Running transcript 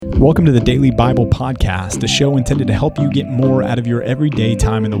Welcome to the Daily Bible Podcast, a show intended to help you get more out of your everyday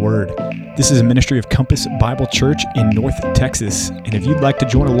time in the Word. This is a ministry of Compass Bible Church in North Texas, and if you'd like to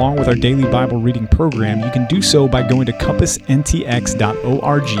join along with our daily Bible reading program, you can do so by going to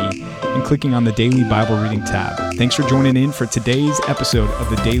compassntx.org and clicking on the Daily Bible Reading tab. Thanks for joining in for today's episode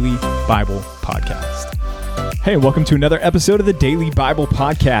of the Daily Bible Podcast. Hey, welcome to another episode of the Daily Bible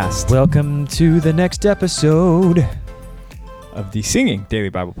Podcast. Welcome to the next episode of the Singing Daily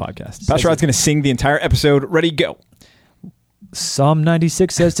Bible Podcast. Pastor Rod's going to sing the entire episode. Ready, go. Psalm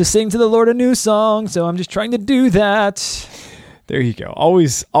 96 says to sing to the Lord a new song, so I'm just trying to do that. There you go.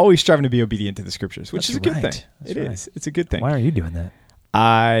 Always striving to be obedient to the scriptures, which is a good thing. It is. It's a good thing. Why are you doing that?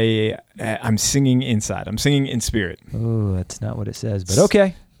 I'm singing inside. I'm singing in spirit. Oh, that's not what it says, but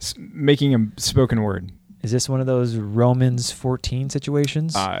okay. Making a spoken word. Is this one of those Romans 14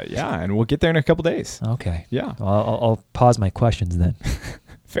 situations? Yeah, and we'll get there in a couple days. Okay. Yeah. Well, I'll pause my questions then.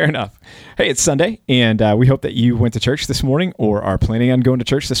 Fair enough. Hey, it's Sunday, and we hope that you went to church this morning or are planning on going to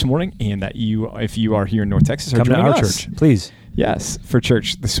church this morning, and that you, if you are here in North Texas, are come to joining our us. church, please. Yes, for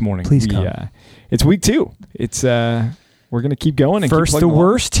church this morning. Please come. It's week 2. It's we're going to keep going. And First keep the along.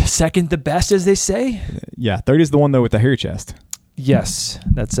 worst, second the best, as they say. Yeah, third is the one though with the hairy chest. Yes,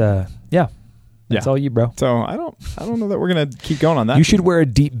 that's yeah. That's all you, bro. So I don't know that we're gonna keep going on that. You should wear a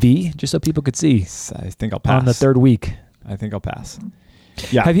deep V just so people could see. I think I'll pass On the third week. I think I'll pass.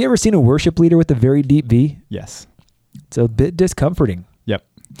 Yeah. Have you ever seen a worship leader with a very deep V? Yes. It's a bit discomforting. Yep.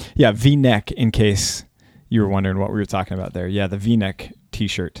 Yeah. V-neck. In case you were wondering what we were talking about there. Yeah, the V-neck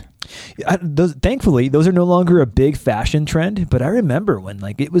T-shirt. Thankfully, those are no longer a big fashion trend. But I remember when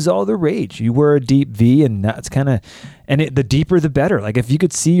it was all the rage. You wear a deep V, and that's kind of, the deeper the better. Like if you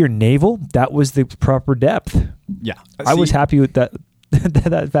could see your navel, that was the proper depth. Yeah, I was happy with that.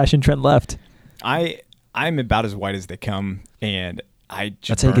 That fashion trend left. I'm about as white as they come, and I just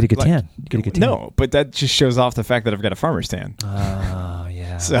that's how you get a good tan. You get a good tan. No, but that just shows off the fact that I've got a farmer's tan. Oh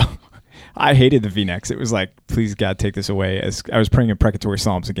yeah. So I hated the V-necks. It was like, please God, take this away. As I was praying imprecatory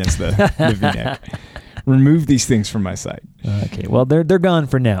psalms against the V-neck. Remove these things from my sight. Okay, well they're gone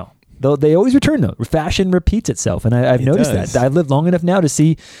for now. Though they always return though. Fashion repeats itself, and I've noticed that. I've lived long enough now to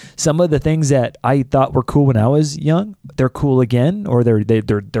see some of the things that I thought were cool when I was young. They're cool again, or they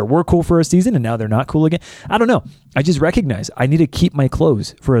were cool for a season, and now they're not cool again. I don't know. I just recognize I need to keep my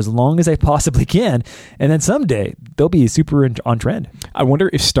clothes for as long as I possibly can, and then someday they'll be super on trend. I wonder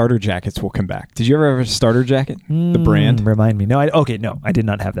if starter jackets will come back. Did you ever have a starter jacket? The brand? Remind me. No, I did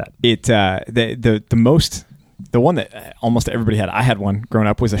not have that. The one that almost everybody had, I had one growing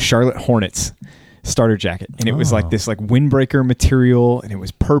up, was a Charlotte Hornets starter jacket. And it was like this windbreaker material, and it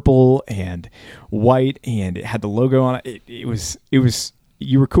was purple and white, and it had the logo on it. It was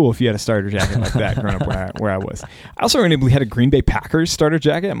you were cool if you had a starter jacket like that growing up where I was. I also randomly had a Green Bay Packers starter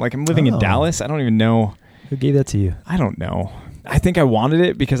jacket. I'm living in Dallas. I don't even know. Who gave that to you? I don't know. I think I wanted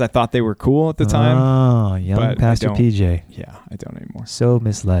it because I thought they were cool at the time. Oh, young Pastor PJ. Yeah, I don't anymore. So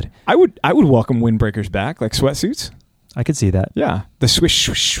misled. I would welcome windbreakers back, like sweatsuits. I could see that. Yeah, the swish,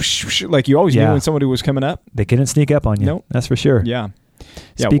 swish, swish, swish, like you always knew when somebody was coming up. They couldn't sneak up on you. Nope. That's for sure. Yeah.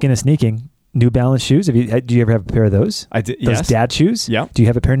 Speaking of sneaking, New Balance shoes. Do you ever have a pair of those? I did. Those dad shoes. Yeah. Do you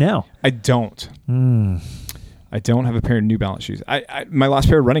have a pair now? I don't. I don't have a pair of New Balance shoes. My last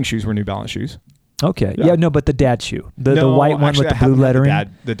pair of running shoes were New Balance shoes. Okay. Yeah. No, but the dad shoe, the white one with the blue lettering.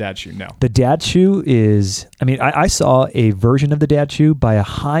 The dad shoe. No. The dad shoe is. I saw a version of the dad shoe by a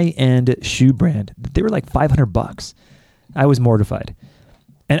high-end shoe brand. They were like $500. I was mortified,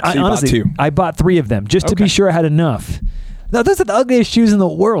 and honestly, I bought 3 of them just to be sure I had enough. No, those are the ugliest shoes in the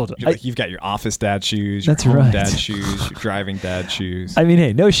world. You've got your office dad shoes, your home dad shoes, your driving dad shoes. I mean,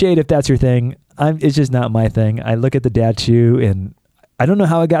 hey, no shade if that's your thing. It's just not my thing. I look at the dad shoe, and I don't know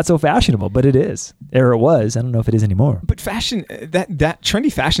how it got so fashionable, but it is. Or it was. I don't know if it is anymore. But fashion, that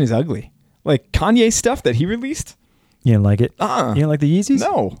trendy fashion is ugly. Like Kanye stuff that he released. You didn't like it? You didn't like the Yeezys?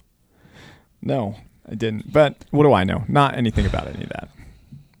 No, I didn't. But what do I know? Not anything about any of that.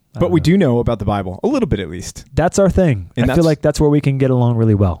 But we do know about the Bible, a little bit at least. That's our thing. And I feel like that's where we can get along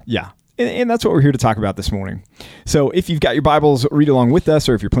really well. Yeah. And that's what we're here to talk about this morning. So if you've got your Bibles, read along with us,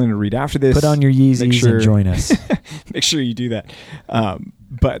 or if you're planning to read after this, put on your Yeezys and join us. Make sure you do that.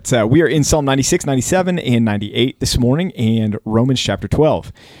 But we are in Psalm 96, 97, and 98 this morning, and Romans chapter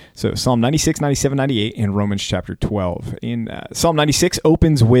 12. So Psalm 96, 97, 98, and Romans chapter 12. In Psalm 96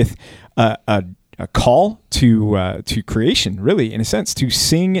 opens with a call to creation, really, in a sense, to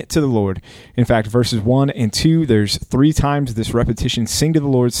sing to the Lord. In fact, verses 1 and 2, there's 3 times this repetition, sing to the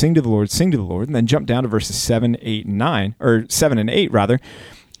Lord, sing to the Lord, sing to the Lord, and then jump down to verses 7, 8, and 9, or 7 and 8, rather.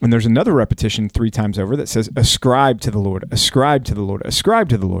 And there's another repetition 3 times over that says, ascribe to the Lord, ascribe to the Lord, ascribe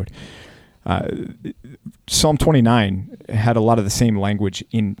to the Lord. Psalm 29 had a lot of the same language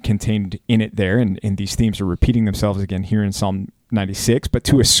contained in it there, and these themes are repeating themselves again here in Psalm 96. But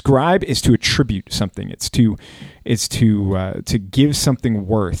to ascribe is to attribute something. It's to give something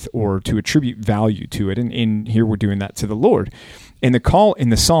worth or to attribute value to it. And here we're doing that to the Lord. And the call in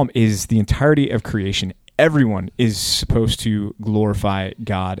the psalm is the entirety of creation. Everyone is supposed to glorify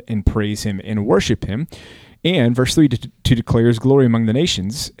God and praise him and worship him. And verse 3, to declare his glory among the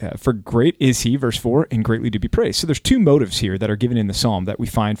nations, for great is he, verse 4, and greatly to be praised. So there's 2 motives here that are given in the psalm that we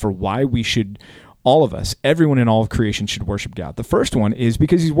find for why we should, all of us, everyone in all of creation should worship God. The first one is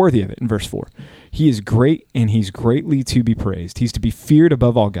because he's worthy of it in verse 4. He is great and he's greatly to be praised. He's to be feared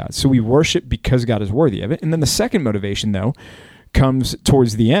above all gods. So we worship because God is worthy of it. And then the second motivation, though, comes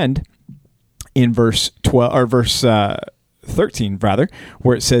towards the end in verse 12 or verse 13 rather,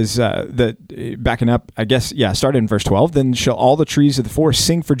 where it says that backing up, I guess, started in verse 12. Then shall all the trees of the forest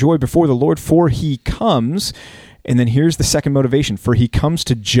sing for joy before the Lord, for he comes. And then here's the second motivation, for he comes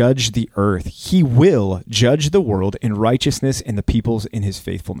to judge the earth. He will judge the world in righteousness and the peoples in his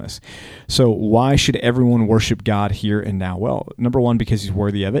faithfulness. So why should everyone worship God here and now? Well, number 1, because he's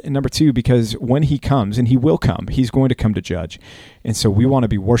worthy of it. And number 2, because when he comes, and he will come, he's going to come to judge. And so we want to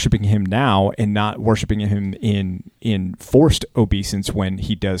be worshiping him now and not worshiping him in forced obeisance when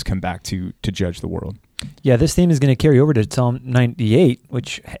he does come back to judge the world. Yeah, this theme is going to carry over to Psalm 98,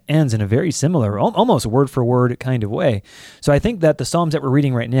 which ends in a very similar, almost word for word kind of way. So I think that the Psalms that we're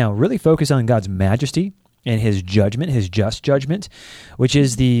reading right now really focus on God's majesty and his judgment, his just judgment, which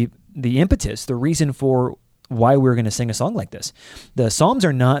is the impetus, the reason for why we're going to sing a song like this. The Psalms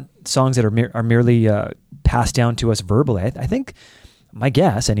are not songs that are merely passed down to us verbally. I think my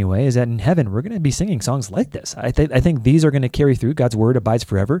guess, anyway, is that in heaven we're going to be singing songs like this. I think these are going to carry through. God's word abides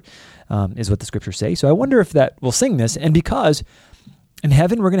forever, is what the scriptures say. So I wonder if that we'll sing this, and because in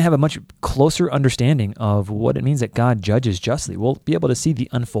heaven we're going to have a much closer understanding of what it means that God judges justly. We'll be able to see the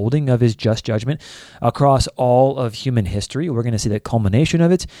unfolding of his just judgment across all of human history. We're going to see the culmination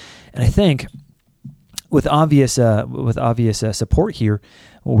of it, and I think with obvious support here,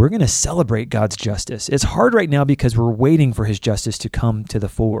 we're going to celebrate God's justice. It's hard right now because we're waiting for his justice to come to the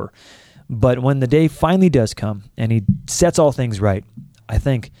fore. But when the day finally does come and he sets all things right, I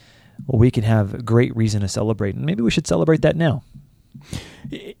think we can have great reason to celebrate. And maybe we should celebrate that now.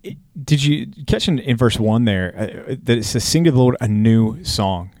 Did you catch in verse 1 there that it says, sing to the Lord a new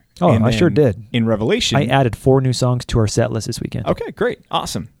song? Oh, I sure did. In Revelation, I added 4 new songs to our set list this weekend. Okay, great.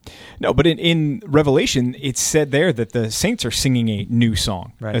 Awesome. No, but in Revelation, it's said there that the saints are singing a new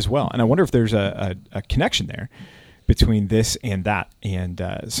song as well. And I wonder if there's a connection there between this and that. And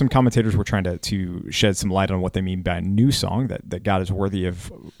some commentators were trying to shed some light on what they mean by a new song, that God is worthy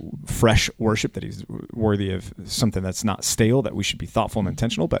of fresh worship, that he's worthy of something that's not stale, that we should be thoughtful and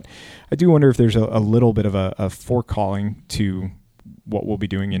intentional. But I do wonder if there's a little bit of a forecalling to what we'll be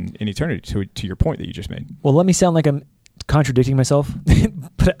doing in eternity, to your point that you just made. Well, let me sound like I'm contradicting myself,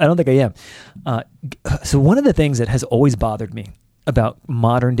 but I don't think I am. So one of the things that has always bothered me about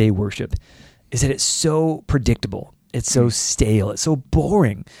modern day worship is that it's so predictable. It's so stale. It's so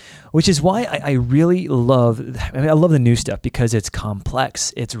boring, which is why I really love the new stuff, because it's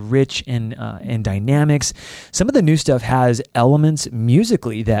complex. It's rich in dynamics. Some of the new stuff has elements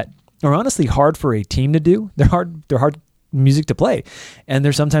musically that are honestly hard for a team to do. They're hard music to play, and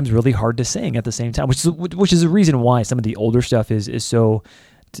they're sometimes really hard to sing at the same time, which is a reason why some of the older stuff is so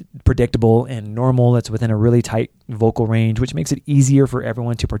predictable and normal. It's within a really tight vocal range, which makes it easier for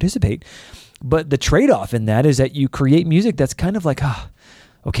everyone to participate. But the trade-off in that is that you create music that's kind of like,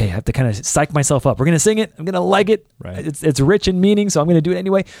 okay, I have to kind of psych myself up. We're going to sing it. I'm going to like it. Right. It's rich in meaning, so I'm going to do it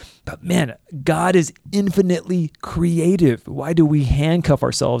anyway. But man, God is infinitely creative. Why do we handcuff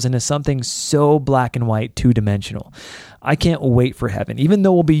ourselves into something so black and white, two-dimensional? I can't wait for heaven. Even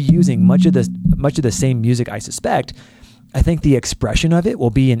though we'll be using much of the same music, I suspect, I think the expression of it will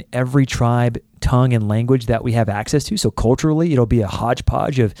be in every tribe, tongue, and language that we have access to. So culturally, it'll be a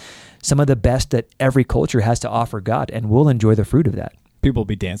hodgepodge of some of the best that every culture has to offer God, and we'll enjoy the fruit of that. People will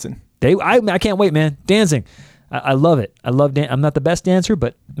be dancing. I can't wait, man. Dancing. I love it. I love I'm not the best dancer,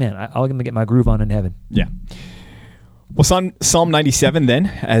 but man, I'm going to get my groove on in heaven. Yeah. Well, Psalm 97 then,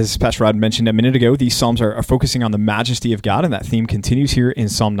 as Pastor Rod mentioned a minute ago, these Psalms are focusing on the majesty of God, and that theme continues here in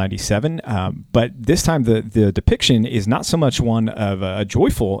Psalm 97. But this time the depiction is not so much one of a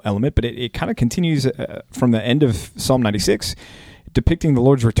joyful element, but it kind of continues from the end of Psalm 96. depicting the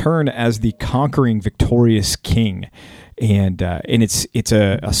Lord's return as the conquering, victorious King. And it's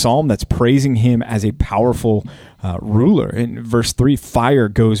a psalm that's praising him as a powerful ruler. In verse 3, fire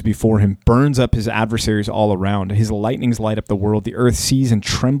goes before him, burns up his adversaries all around. His lightnings light up the world. The earth sees and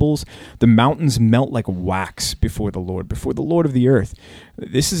trembles. The mountains melt like wax before the Lord of the earth.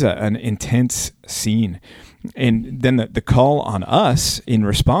 This is an intense scene. And then the call on us in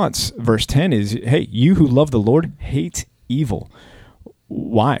response, verse 10 is, hey, you who love the Lord, hate evil.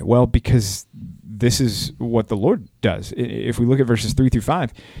 Why? Well, because this is what the Lord does. If we look at verses 3 through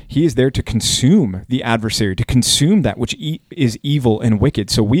 5, he is there to consume the adversary, to consume that which is evil and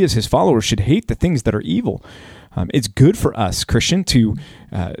wicked. So we as his followers should hate the things that are evil. It's good for us, Christian, to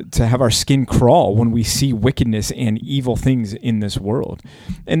have our skin crawl when we see wickedness and evil things in this world.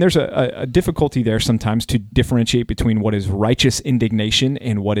 And there's a difficulty there sometimes to differentiate between what is righteous indignation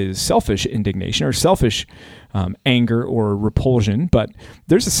and what is selfish indignation or selfish anger or repulsion. But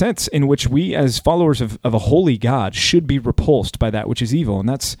there's a sense in which we as followers of a holy God should be repulsed by that which is evil. And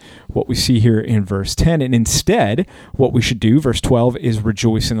that's what we see here in verse 10. And instead, what we should do, verse 12, is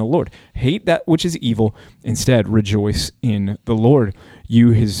rejoice in the Lord. Hate that which is evil. Instead, rejoice in the Lord,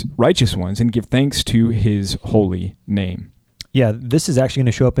 you his righteous ones, and give thanks to his holy name. Yeah, this is actually going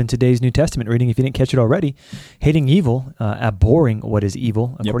to show up in today's New Testament reading. If you didn't catch it already, hating evil, abhorring what is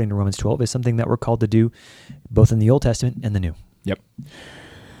evil, according to Romans 12, is something that we're called to do both in the Old Testament and the New. Yep.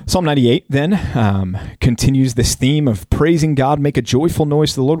 Psalm 98 then continues this theme of praising God, make a joyful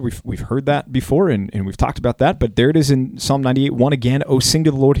noise to the Lord. We've heard that before, and we've talked about that, but there it is in Psalm 98, 1 again. Oh, sing to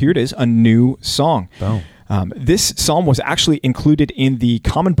the Lord. Here it is, a new song. Boom. This psalm was actually included in the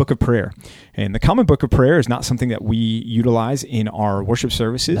Common Book of Prayer. And the Common Book of Prayer is not something that we utilize in our worship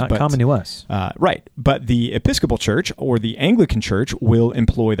services. Not common to us. Right. But the Episcopal Church or the Anglican Church will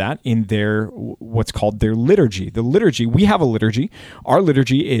employ that in their what's called their liturgy. The liturgy, we have a liturgy. Our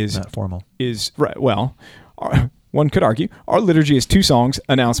liturgy is... Not formal. Right. Well, one could argue. Our liturgy is 2 songs,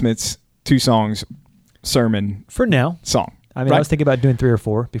 announcements, 2 songs, sermon. For now. Song. I mean, right? I was thinking about doing 3 or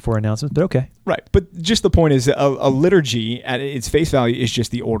 4 before announcements, but okay. Right. But just the point is a liturgy at its face value is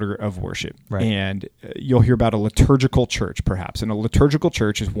just the order of worship. Right. And you'll hear about a liturgical church, perhaps. And a liturgical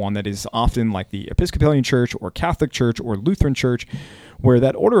church is one that is often like the Episcopalian Church or Catholic Church or Lutheran Church, where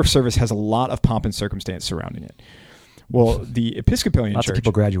that order of service has a lot of pomp and circumstance surrounding it. Well, the Episcopalian Lots Church... of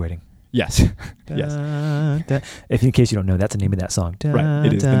people graduating. Yes. Yes. If in case you don't know, that's the name of that song. Right.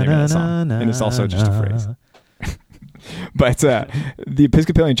 It is the name of that song. And it's also just a phrase. But the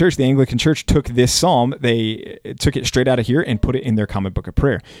Episcopalian Church, the Anglican Church, took this psalm, they took it straight out of here and put it in their Common Book of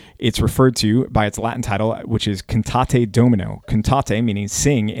Prayer. It's referred to by its Latin title, which is Cantate Domino. Cantate meaning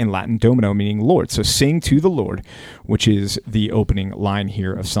sing, in Latin domino meaning Lord. So sing to the Lord, which is the opening line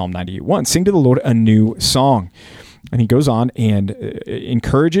here of Psalm 98:1. Sing to the Lord a new song. And he goes on and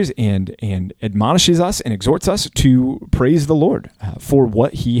encourages and admonishes us and exhorts us to praise the Lord for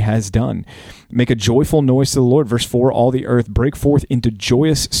what he has done. Make a joyful noise to the Lord. Verse 4, all the earth break forth into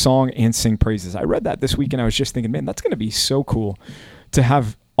joyous song and sing praises. I read that this week and I was just thinking, man, that's going to be so cool to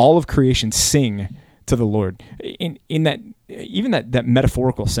have all of creation sing to the Lord. In that, even that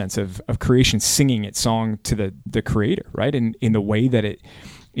metaphorical sense of creation singing its song to the Creator, right? In the way that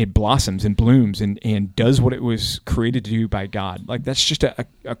it blossoms and blooms and does what it was created to do by God. Like, that's just a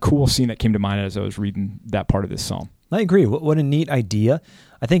cool scene that came to mind as I was reading that part of this psalm. I agree. What a neat idea.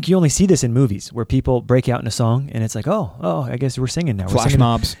 I think you only see this in movies where people break out in a song and it's like, oh, I guess we're singing now. Flash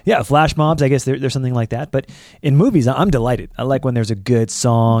mobs. Yeah, flash mobs. I guess there's something like that. But in movies, I'm delighted. I like when there's a good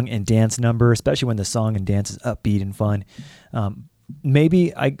song and dance number, especially when the song and dance is upbeat and fun.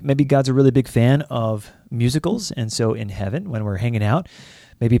 Maybe God's a really big fan of musicals. And so in heaven, when we're hanging out,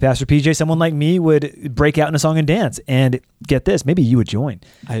 maybe Pastor PJ, someone like me, would break out in a song and dance. And get this, maybe you would join.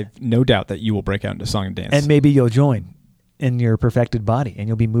 I have no doubt that you will break out into song and dance. And maybe you'll join in your perfected body, and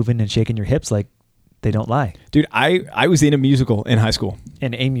you'll be moving and shaking your hips like they don't lie. Dude, I was in a musical in high school.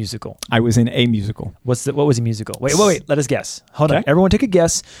 In a musical? I was in a musical. What was a musical? Wait. Let us guess. Hold on. Everyone take a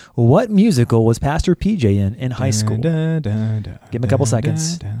guess. What musical was Pastor PJ in high school? Give him a couple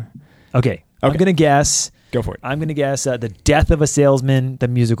seconds. Okay. I'm going to guess... Go for it. I'm going to guess The Death of a Salesman, the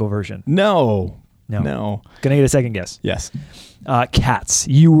musical version. No. Going to get a second guess. Yes. Cats.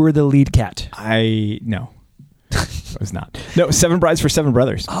 You were the lead cat. No. I was not. No, 7 Brides for 7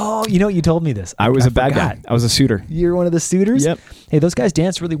 Brothers. Oh, you told me this. I was a bad guy. I was a suitor. You're one of the suitors? Yep. Hey, those guys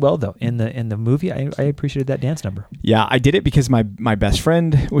danced really well, though. In the movie, I appreciated that dance number. Yeah, I did it because my best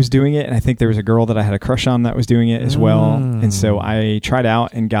friend was doing it, and I think there was a girl that I had a crush on that was doing it as well. And so I tried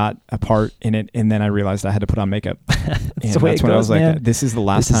out and got a part in it, and then I realized I had to put on makeup. That's when I was like, this is the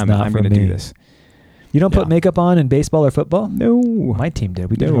last time I'm going to do this. You don't put makeup on in baseball or football? No. My team did.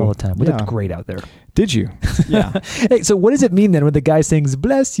 We did it all the time. We looked great out there. Did you? Yeah. Hey, so what does it mean then when the guy sings,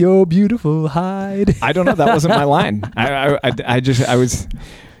 "Bless your beautiful hide"? I don't know. That wasn't my line. I was...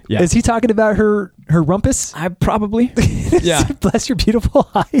 Yeah. Is he talking about her rumpus? I probably. Yeah. Bless your beautiful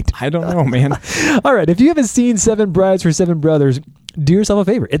hide. I don't know, man. All right. If you haven't seen Seven Brides for Seven Brothers, do yourself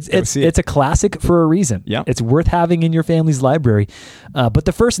a favor. It's a classic for a reason. Yeah. It's worth having in your family's library. But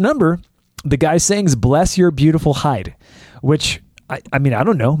the first number, the guy sings "Bless your beautiful hide," which I mean, I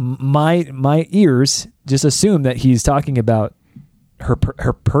don't know. My ears just assume that he's talking about her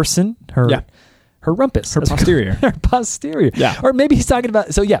person, her rumpus. Her posterior. Her posterior. Yeah. Or maybe he's talking about,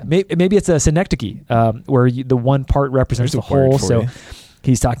 maybe it's a synecdoche, where the one part represents the whole. So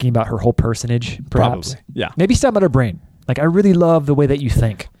he's talking about her whole personage, perhaps. Probably. Yeah. Maybe he's talking about her brain. Like, I really love the way that you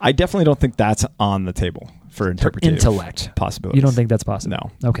think. I definitely don't think that's on the table for interpretive intellect possibilities. You don't think that's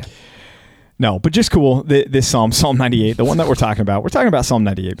possible? No. Okay. No, but just cool. This Psalm 98, the one that we're talking about Psalm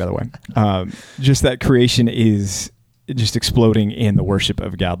 98, by the way. Just that creation is just exploding in the worship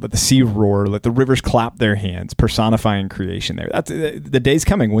of God. Let the sea roar, let the rivers clap their hands, personifying creation there. That's the day's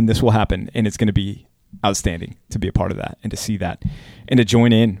coming when this will happen, and it's going to be outstanding to be a part of that and to see that and to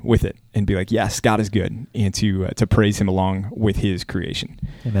join in with it and be like, yes, God is good, and to praise him along with his creation.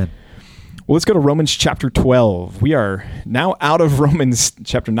 Amen. Well, let's go to Romans chapter 12. We are now out of Romans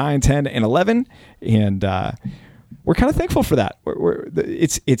chapter 9, 10, and 11, and we're kind of thankful for that.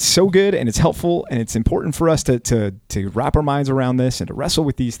 It's so good, and it's helpful, and it's important for us to wrap our minds around this and to wrestle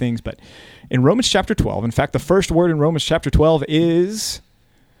with these things. But in Romans chapter 12, in fact, the first word in Romans chapter 12 is,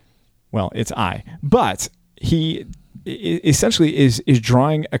 well, it's I. But he essentially is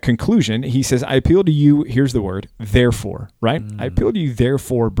drawing a conclusion. He says, I appeal to you, here's the word, therefore, right? I appeal to you,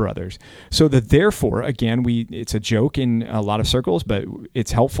 therefore, brothers. So the therefore, again, it's a joke in a lot of circles, but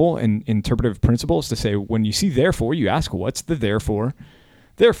it's helpful in interpretive principles to say, when you see therefore, you ask, what's the therefore?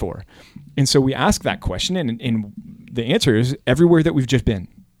 Therefore. And so we ask that question, and the answer is everywhere that we've just been.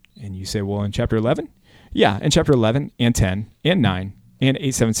 And you say, well, in chapter 11? Yeah, in chapter 11 and 10 and 9 and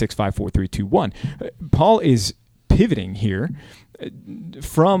 8, 7, 6, 5, 4, 3, 2, 1. Paul is pivoting here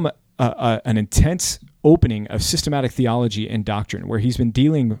from an intense opening of systematic theology and doctrine, where he's been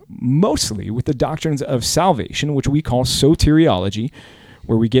dealing mostly with the doctrines of salvation, which we call soteriology,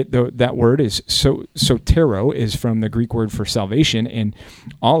 where we get that word is sotero is from the Greek word for salvation, and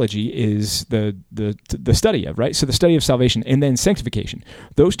ology is the study of, right? So the study of salvation, and then sanctification.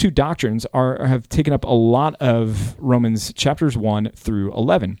 Those two doctrines have taken up a lot of Romans chapters 1 through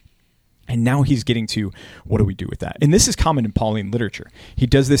 11. And now he's getting to, what do we do with that? And this is common in Pauline literature. He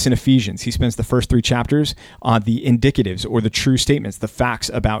does this in Ephesians. He spends the first 3 chapters on the indicatives, or the true statements, the facts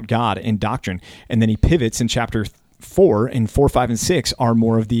about God and doctrine. And then he pivots in chapter 4, and 4, 5, and 6 are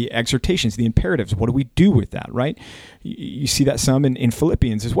more of the exhortations, the imperatives. What do we do with that, right? You see that some in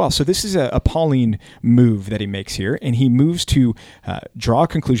Philippians as well. So this is a Pauline move that he makes here, and he moves to draw a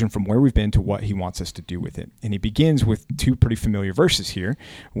conclusion from where we've been to what he wants us to do with it. And he begins with 2 pretty familiar verses here,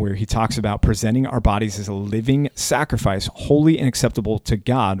 where he talks about presenting our bodies as a living sacrifice, holy and acceptable to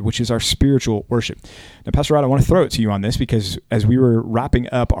God, which is our spiritual worship. Now, Pastor Rod, I want to throw it to you on this, because as we were wrapping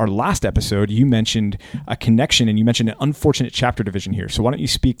up our last episode, you mentioned a connection, and you mentioned an unfortunate chapter division here. So why don't you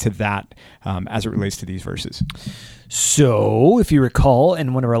speak to that as it relates to these verses? So, if you recall,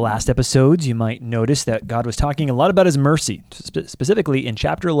 in one of our last episodes, you might notice that God was talking a lot about his mercy. Specifically, in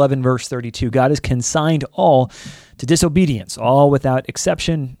chapter 11, verse 32, God has consigned all to disobedience, all without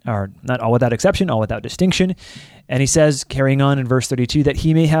exception, or not all without exception, all without distinction. And he says, carrying on in verse 32, that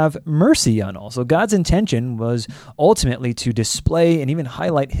he may have mercy on all. So God's intention was ultimately to display and even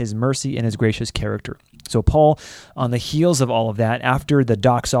highlight his mercy and his gracious character. So Paul, on the heels of all of that, after the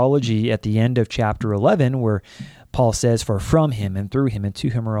doxology at the end of chapter 11, where Paul says, for from him and through him and to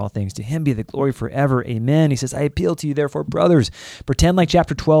him are all things, to him be the glory forever. Amen. He says, I appeal to you, therefore, brothers, pretend like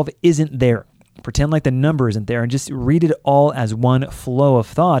chapter 12 isn't there. Pretend like the number isn't there, and just read it all as one flow of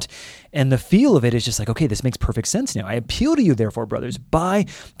thought. And the feel of it is just like, okay, this makes perfect sense now. I appeal to you, therefore, brothers, by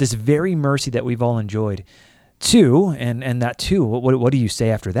this very mercy that we've all enjoyed. 2, and that 2, what do you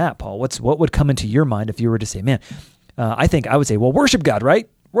say after that, Paul? What would come into your mind if you were to say, man, I think I would say, well, worship God, right?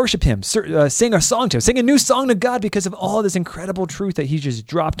 Worship him, sing a song to him, sing a new song to God because of all this incredible truth that he just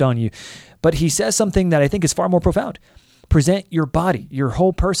dropped on you. But he says something that I think is far more profound. Present your body, your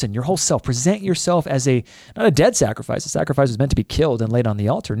whole person, your whole self. Present yourself as not a dead sacrifice. A sacrifice is meant to be killed and laid on the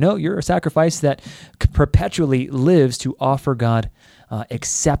altar. No, you're a sacrifice that perpetually lives to offer God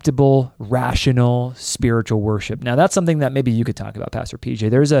acceptable, rational, spiritual worship. Now, that's something that maybe you could talk about, Pastor PJ.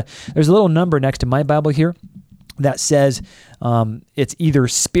 There's a little number next to my Bible here that says it's either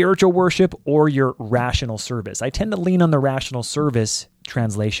spiritual worship or your rational service. I tend to lean on the rational service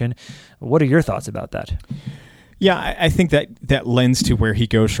translation. What are your thoughts about that? Yeah, I think that lends to where he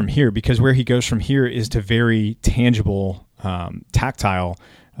goes from here, because where he goes from here is to very tangible, tactile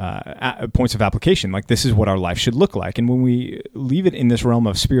points of application. Like, this is what our life should look like. And when we leave it in this realm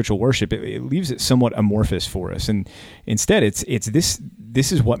of spiritual worship, it leaves it somewhat amorphous for us. And instead, it's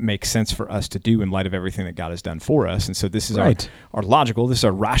this is what makes sense for us to do in light of everything that God has done for us. And so this is right. our logical, this is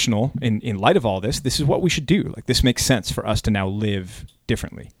our rational. In light of all this is what we should do. Like, this makes sense for us to now live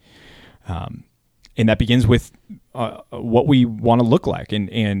differently. And that begins with what we want to look like.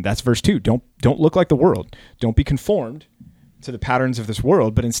 And that's verse 2. Don't look like the world. Don't be conformed to the patterns of this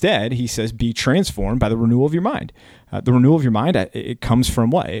world, but instead, he says, be transformed by the renewal of your mind. The renewal of your mind, it comes from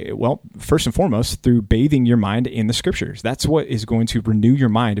what? Well, first and foremost, through bathing your mind in the scriptures. That's what is going to renew your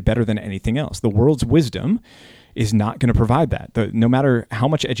mind better than anything else. The world's wisdom is not going to provide that. No matter how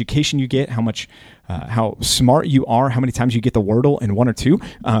much education you get, how smart you are, how many times you get the Wordle in 1 or 2,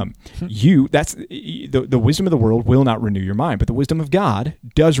 the wisdom of the world will not renew your mind, but the wisdom of God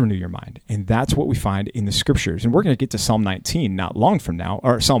does renew your mind. And that's what we find in the scriptures. And we're going to get to Psalm 19 not long from now,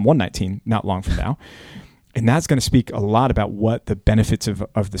 or Psalm 119 not long from now. And that's going to speak a lot about what the benefits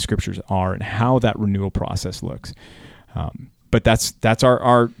of the scriptures are and how that renewal process looks. But that's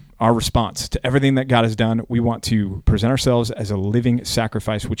our response to everything that God has done. We want to present ourselves as a living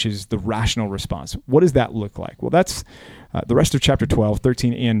sacrifice, which is the rational response. What does that look like? Well, that's the rest of chapter 12,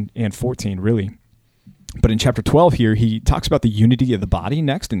 13, and 14, really. But in chapter 12 here, he talks about the unity of the body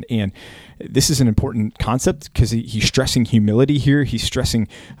next. And this is an important concept because he's stressing humility here. He's stressing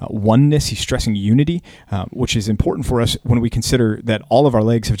oneness. He's stressing unity, which is important for us when we consider that all of our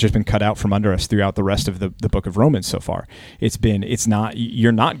legs have just been cut out from under us throughout the rest of the book of Romans so far.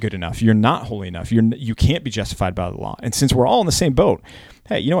 You're not good enough. You're not holy enough. You can't be justified by the law. And since we're all in the same boat,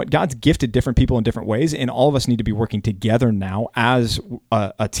 hey, you know what? God's gifted different people in different ways, and all of us need to be working together now as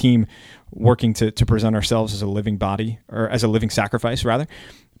a team, working to present ourselves as a living body, or as a living sacrifice, rather.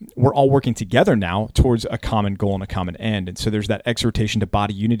 We're all working together now towards a common goal and a common end. And so there's that exhortation to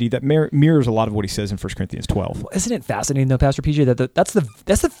body unity that mirrors a lot of what he says in 1 Corinthians 12. Well, isn't it fascinating, though, Pastor PJ, that that's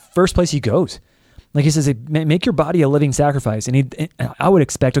the first place he goes? Like he says, make your body a living sacrifice. And I would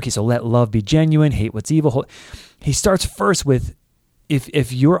expect, okay, so let love be genuine, hate what's evil. He starts first with,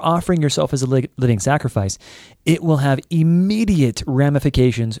 if you're offering yourself as a living sacrifice, it will have immediate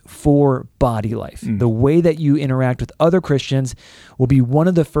ramifications for body life. The way that you interact with other Christians will be one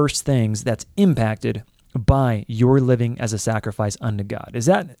of the first things that's impacted by your living as a sacrifice unto God.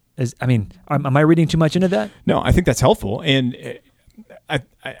 Am I reading too much into that? No, I think that's helpful. And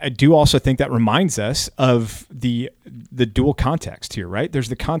I do also think that reminds us of the dual context here, right? There's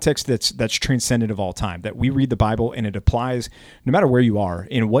the context that's transcendent of all time, that we read the Bible and it applies no matter where you are,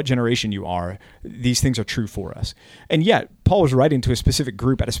 in what generation you are, these things are true for us. And yet, Paul was writing to a specific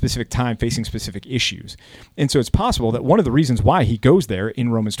group at a specific time facing specific issues. And so it's possible that one of the reasons why he goes there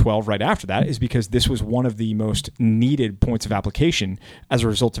in Romans 12 right after that is because this was one of the most needed points of application as a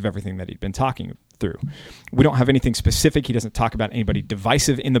result of everything that he'd been talking through. We don't have anything specific. He doesn't talk about anybody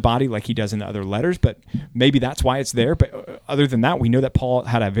divisive in the body like he does in the other letters, but maybe that's why it's there. But other than that, we know that Paul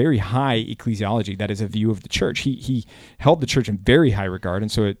had a very high ecclesiology, that is a view of the church. He held the church in very high regard,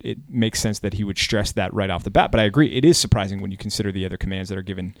 and so it makes sense that he would stress that right off the bat. But I agree, it is surprising when you consider the other commands that are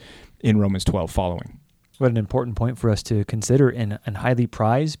given in Romans 12 following. What an important point for us to consider and highly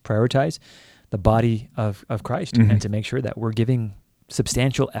prioritize the body of Christ, and to make sure that we're giving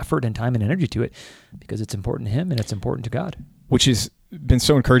substantial effort and time and energy to it because it's important to him and it's important to God. Which has been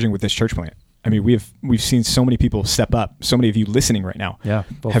so encouraging with this church plant. I mean, we've seen so many people step up. So many of you listening right now,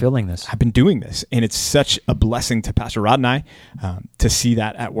 fulfilling this, have been doing this, and it's such a blessing to Pastor Rod and I to see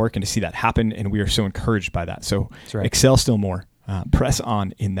that at work and to see that happen. And we are so encouraged by that. So excel still more, press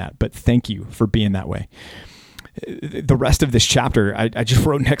on in that. But thank you for being that way. The rest of this chapter, I just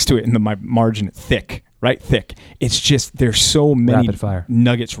wrote next to it in my margin, thick. Right? Thick. It's just, there's so many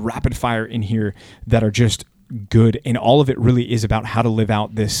nuggets, rapid fire in here that are just good. And all of it really is about how to live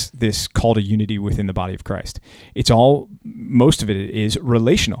out this call to unity within the body of Christ. Most of it is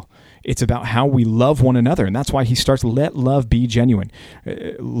relational. It's about how we love one another. And that's why he starts, let love be genuine.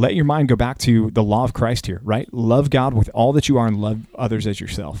 Let your mind go back to the law of Christ here, right? Love God with all that you are and love others as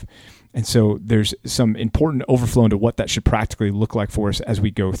yourself. And so there's some important overflow into what that should practically look like for us as we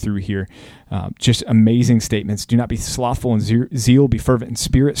go through here. Just amazing statements. Do not be slothful in zeal, be fervent in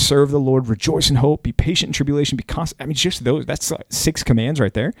spirit, serve the Lord, rejoice in hope, be patient in tribulation, be constant. I mean, just those, that's 6 commands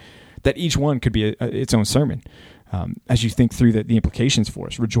right there, that each one could be its own sermon. As you think through the implications for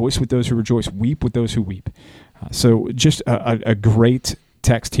us. Rejoice with those who rejoice, weep with those who weep. So just a great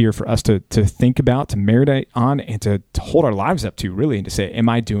text here for us to think about, to marinate on, and to hold our lives up to, really, and to say, am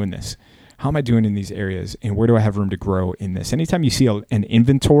I doing this? How am I doing in these areas, and where do I have room to grow in this? Anytime you see an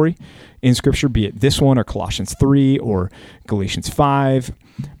inventory in Scripture, be it this one or Colossians 3 or Galatians 5,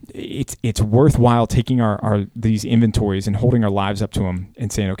 it's worthwhile taking our these inventories and holding our lives up to them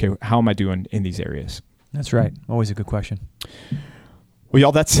and saying, okay, how am I doing in these areas? That's right. Always a good question. Well,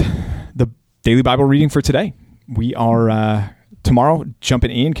 y'all, that's the daily Bible reading for today. We are tomorrow jumping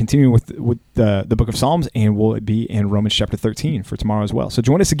in, continuing with the book of Psalms, and we'll be in Romans chapter 13 for tomorrow as well. So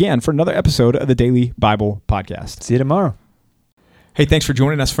join us again for another episode of the Daily Bible Podcast. See you tomorrow. Hey, thanks for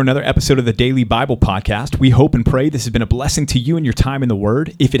joining us for another episode of the Daily Bible Podcast. We hope and pray this has been a blessing to you and your time in the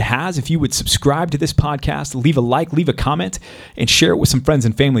Word. If it has, if you would subscribe to this podcast, leave a like, leave a comment, and share it with some friends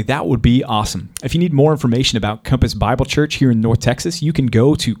and family, that would be awesome. If you need more information about Compass Bible Church here in North Texas, you can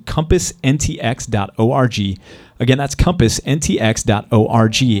go to compassntx.org. Again, that's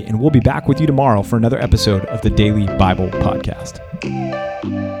compassntx.org, and we'll be back with you tomorrow for another episode of the Daily Bible Podcast.